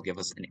 that'll give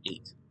us an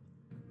 8.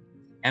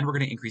 And we're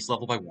going to increase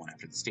level by 1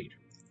 after the stage.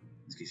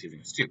 In this case, giving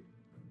us 2.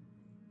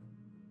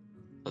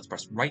 Let's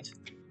press right.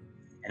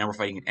 And now we're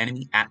fighting an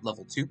enemy at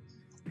level 2.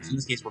 So in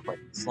this case, we're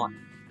fighting the slime.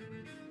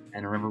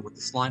 And remember, with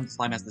the slime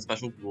has the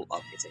special rule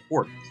of it's a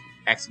horde.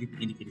 Execute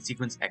the indicated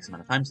sequence X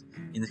amount of times.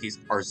 In this case,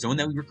 our zone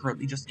that we were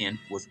currently just in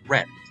was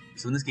red.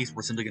 So in this case,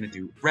 we're simply going to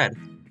do red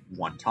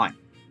 1 time.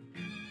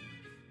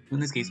 So in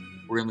this case,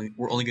 we're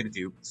only going to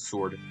do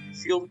sword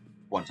shield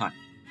 1 time.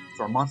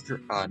 So our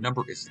monster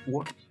number is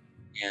 4,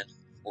 and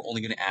we're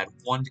only going to add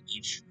 1 to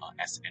each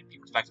S and P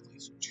respectively.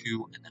 So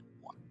 2 and then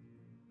 1.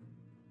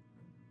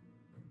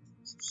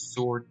 So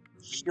sword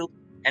shield,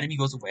 enemy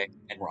goes away,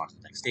 and we're on to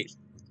the next stage.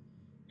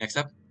 Next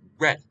up,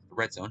 red, the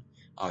red zone.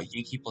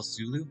 Yankee plus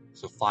Zulu,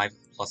 so 5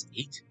 plus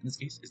 8 in this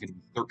case is going to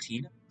be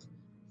 13.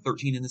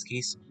 13 in this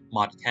case,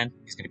 mod 10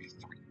 is going to be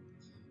 3.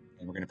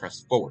 And we're going to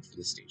press forward for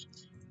this stage.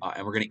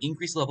 And we're going to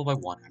increase the level by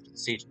 1 after the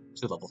stage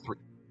to level 3.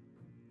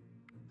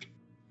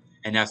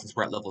 And now since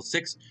we're at level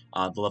 6,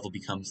 the level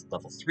becomes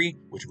level 3,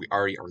 which we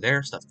already are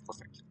there, so that's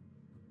perfect.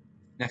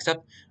 Next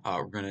up,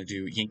 we're going to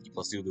do Yankee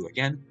plus Zulu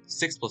again.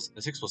 6 plus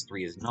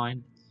 3 is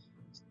 9.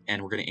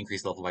 And we're going to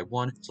increase the level by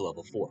 1 to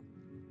level 4.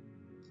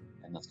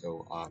 And let's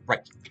go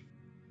right.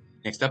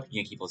 Next up,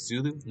 Yankee plus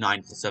Zulu.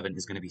 9 plus 7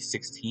 is going to be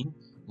 16.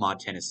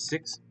 Mod 10 is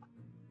 6.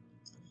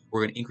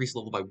 We're going to increase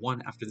level by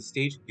 1 after the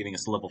stage, giving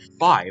us level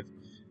 5.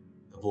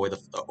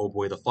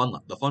 The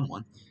fun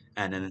one.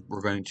 And then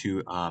we're going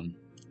to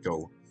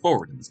go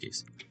forward in this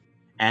case.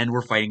 And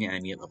we're fighting an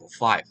enemy at level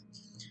 5.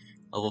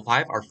 Level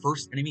 5, our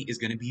first enemy is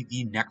going to be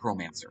the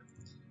Necromancer.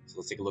 So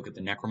let's take a look at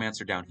the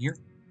Necromancer down here.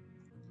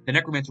 The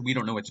Necromancer we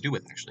don't know what to do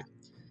with actually.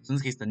 So in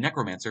this case, the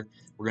Necromancer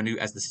we're going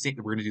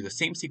to do the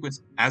same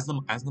sequence as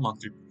the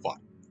monster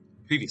fought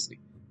previously.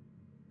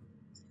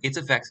 Its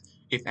effects,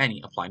 if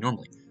any, apply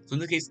normally. So in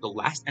this case, the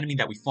last enemy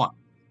that we fought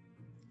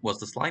was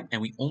the slime,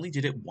 and we only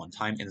did it 1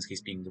 time, in this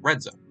case being the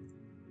red zone.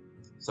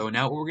 So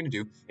now what we're going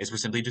to do is we're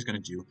simply just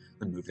going to do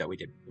the move that we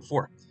did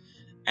before.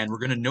 And we're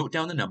going to note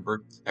down the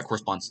number that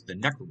corresponds to the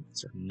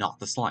Necromancer, not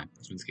the slime.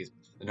 So in this case,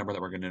 the number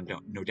that we're going to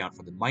note down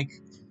for the mic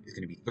is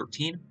going to be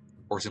 13,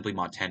 or simply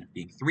mod 10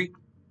 being 3.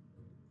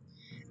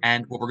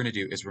 And what we're going to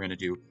do is we're going to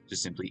do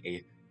just simply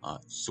a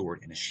sword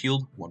and a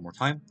shield 1 more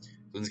time.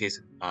 So in this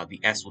case, the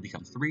S will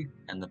become 3,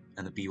 and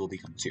the B will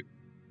become 2.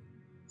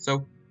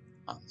 So,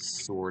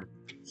 sword,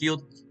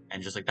 shield,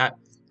 and just like that,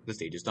 the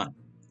stage is done.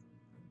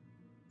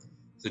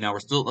 So now we're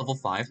still at level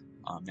 5.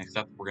 Next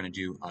up, we're going to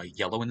do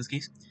yellow in this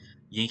case.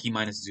 Yankee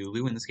minus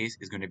Zulu in this case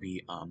is going to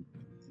be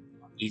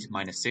 8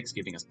 minus 6,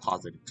 giving us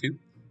positive 2.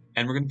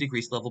 And we're going to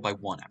decrease level by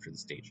 1 after the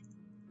stage.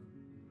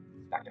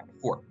 Back down to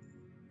 4.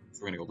 So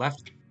we're going to go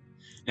left.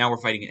 Now we're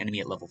fighting an enemy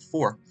at level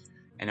 4,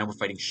 and now we're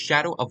fighting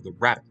Shadow of the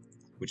Rabbit.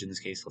 which in this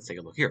case, let's take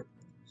a look here.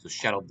 So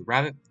Shadow of the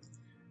Rabbit,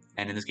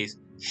 and in this case,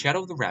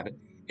 Shadow of the Rabbit.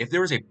 If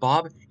there is a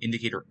Bob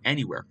indicator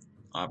anywhere,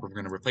 we're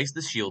going to replace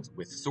the shield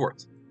with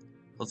swords.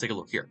 Let's take a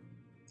look here.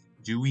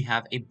 Do we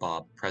have a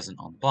Bob present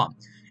on the bomb?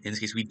 In this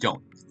case, we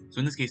don't. So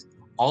in this case,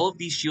 all of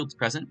these shields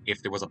present,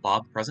 if there was a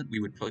Bob present, we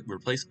would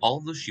replace all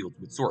of those shields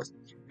with swords.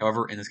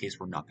 However, in this case,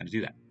 we're not going to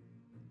do that.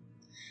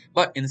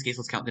 But in this case,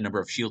 let's count the number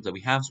of shields that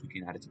we have so we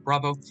can add it to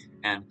Bravo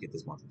and get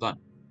this module done.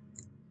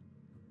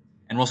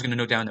 And we're also going to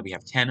note down that we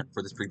have 10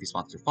 for this previous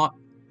monster fought.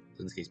 So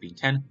in this case being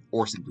 10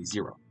 or simply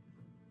 0.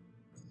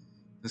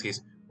 In this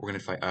case, we're going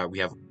to fight, we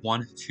have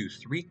 1, 2,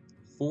 3,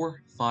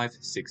 4, 5,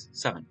 6,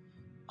 7.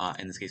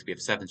 In this case, we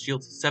have 7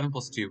 shields. 7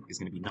 plus 2 is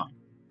going to be 9.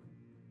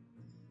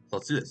 So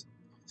let's do this.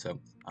 So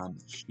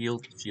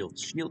shield, shield,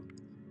 shield,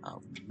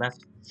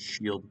 left,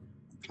 shield,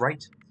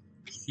 right,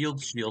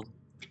 shield, shield,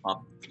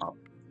 up, up,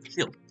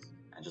 shield.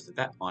 And just like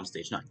that, on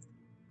stage 9.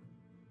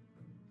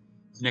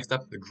 So next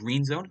up, the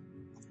green zone.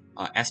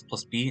 S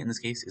plus B in this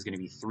case is going to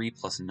be 3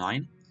 plus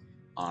 9,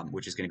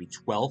 which is going to be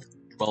 12.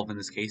 12 in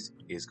this case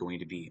is going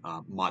to be,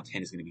 mod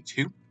 10 is going to be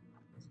 2.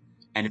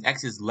 And if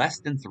X is less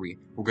than 3,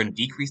 we're going to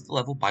decrease the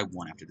level by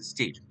 1 after the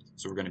stage.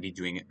 So we're going to be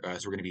doing it,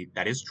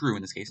 that is true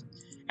in this case,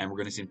 and we're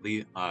going to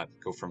simply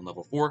go from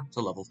level 4 to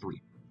level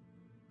 3.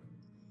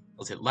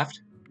 Let's hit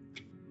left,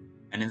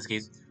 and in this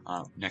case,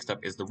 next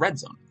up is the red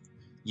zone.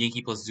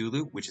 Yankee plus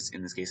Zulu, which is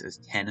in this case is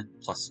 10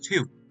 plus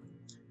 2.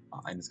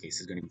 In this case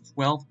is going to be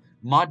 12.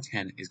 Mod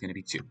 10 is going to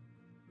be 2.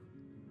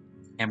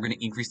 And we're going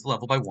to increase the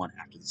level by 1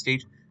 after the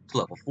stage to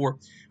level 4,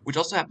 which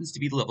also happens to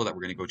be the level that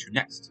we're going to go to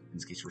next, in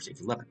this case for stage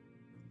 11.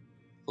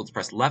 So let's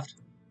press left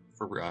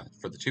for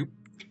the 2,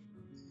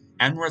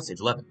 and we're at stage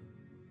 11.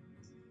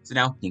 So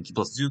now, Yankee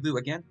plus Zulu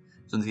again,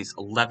 so in this case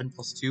 11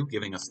 plus 2,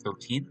 giving us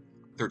 13.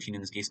 13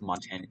 in this case,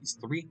 mod 10 is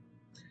 3.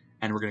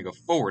 And we're going to go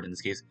forward in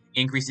this case,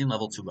 increasing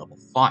level to level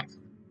 5.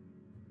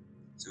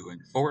 So going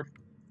forward,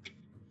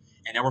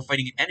 and now we're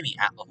fighting an enemy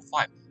at level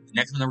 5. The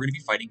next one that we're going to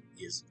be fighting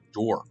is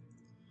Door.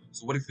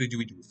 So what exactly do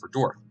we do for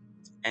Door?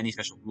 Any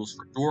special rules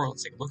for Door?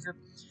 Let's take a look here.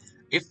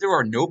 If there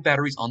are no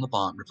batteries on the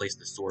bomb, replace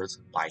the swords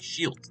by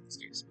shields in this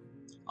case.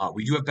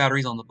 We do have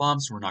batteries on the bomb,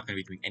 so we're not going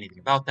to be doing anything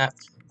about that,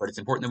 but it's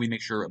important that we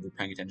make sure we're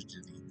paying attention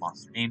to the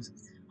monster names.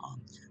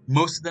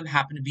 Most of them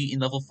happen to be in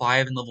level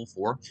 5 and level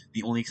 4,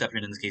 the only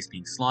exception in this case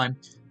being Slime,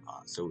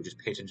 so just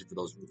pay attention to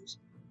those rules.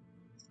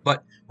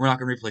 But we're not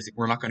going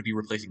to be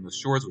replacing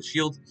those swords with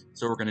shields,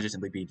 so we're going to just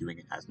simply be doing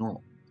it as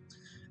normal.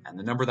 And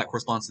the number that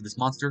corresponds to this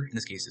monster, in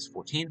this case, is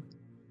 14,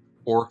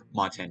 or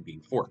mod 10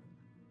 being 4.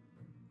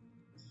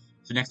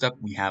 So next up,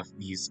 we have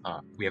these.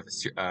 We have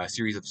a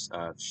series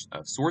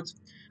of swords.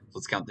 So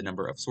let's count the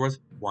number of swords: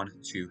 1,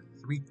 2,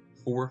 3,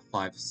 4,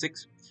 5,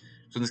 6.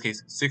 So in this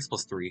case, 6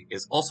 plus 3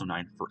 is also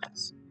 9 for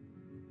S.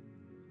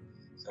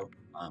 So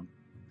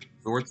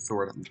sword,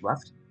 sword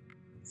left,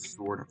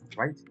 sword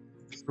right,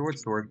 sword,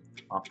 sword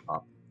up,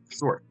 up,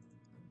 sword.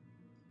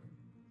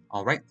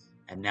 All right,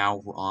 and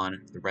now we're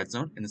on the red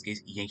zone. In this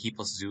case, Yankee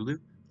plus Zulu.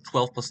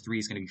 12 plus 3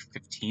 is going to be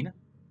 15.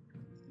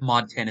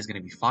 Mod 10 is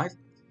going to be 5.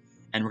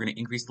 And we're going to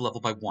increase the level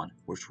by 1,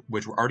 which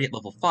we're already at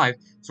level 5,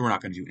 so we're not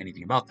going to do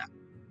anything about that.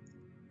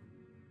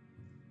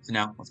 So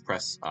now, let's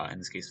press, in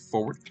this case,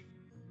 forward.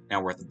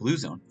 Now we're at the blue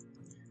zone.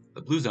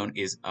 The blue zone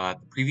is the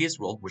previous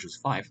roll, which was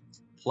 5,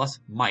 plus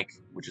Mike,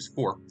 which is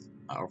 4,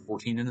 or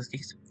 14 in this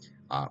case.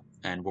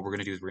 And what we're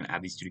going to do is we're going to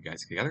add these two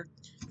guys together.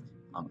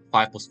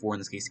 5 plus 4 in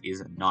this case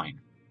is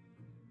 9.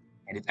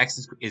 And if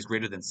X is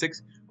greater than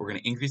 6, we're going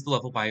to increase the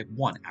level by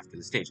 1 after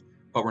the stage.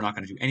 But we're not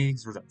going to do anything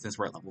since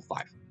we're at level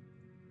 5.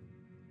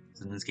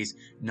 So in this case,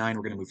 9,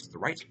 we're going to move to the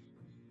right,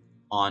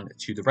 on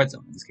to the red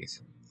zone in this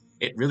case.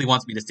 It really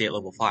wants me to stay at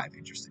level 5,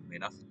 interestingly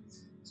enough.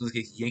 So in this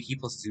case, Yankee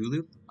plus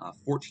Zulu,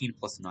 14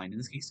 plus 9 in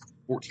this case.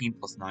 14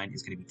 plus 9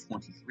 is going to be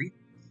 23.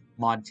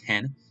 Mod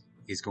 10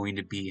 is going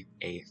to be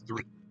a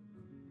 3.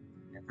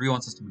 And 3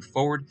 wants us to move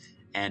forward,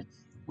 and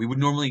we would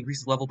normally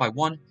increase the level by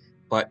 1,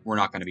 but we're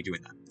not going to be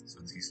doing that. So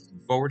in this case, let's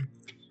move forward.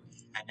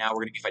 And now we're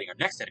going to be fighting our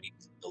next enemy,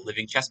 the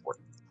living chessboard.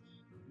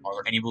 Are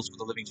there any rules for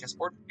the living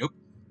chessboard? Nope.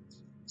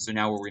 So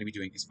now what we're going to be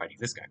doing is fighting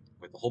this guy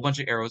with a whole bunch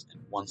of arrows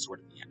and 1 sword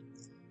at the end.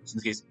 So in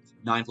this case,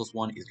 9 plus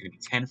 1 is going to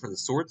be 10 for the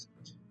swords,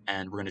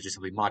 and we're going to just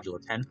simply modulo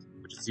 10,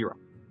 which is 0.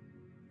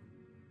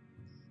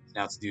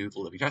 Now let's do the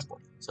living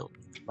chessboard. So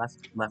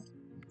left, left,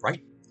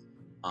 right,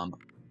 up,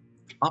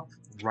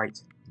 right,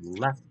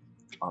 left,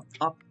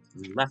 up,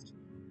 left,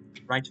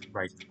 right,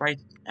 right, right,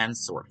 and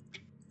sword.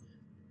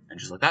 And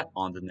just like that,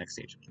 on to the next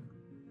stage.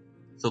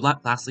 So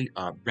lastly,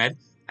 red,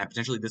 and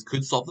potentially this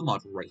could solve the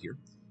module right here.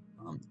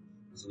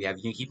 So we have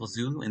Yankee plus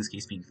Zulu, in this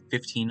case being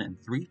 15 and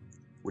 3,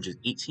 which is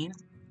 18.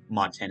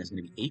 Mod 10 is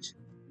going to be 8.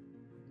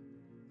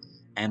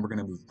 And we're going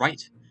to move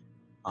right.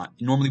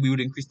 Normally we would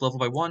increase the level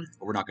by 1,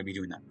 but we're not going to be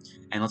doing that.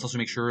 And let's also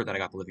make sure that I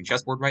got the living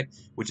chessboard right,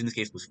 which in this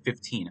case was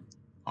 15.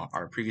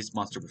 Our previous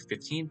monster was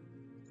 15,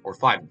 or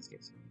 5 in this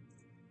case.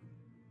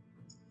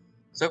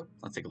 So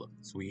let's take a look.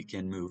 So we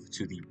can move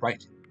to the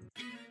right.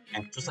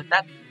 And just like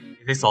that,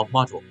 is a solved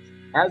module.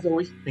 As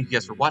always, thank you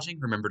guys for watching.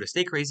 Remember to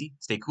stay crazy,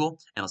 stay cool,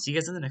 and I'll see you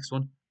guys in the next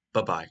one.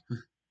 Bye-bye.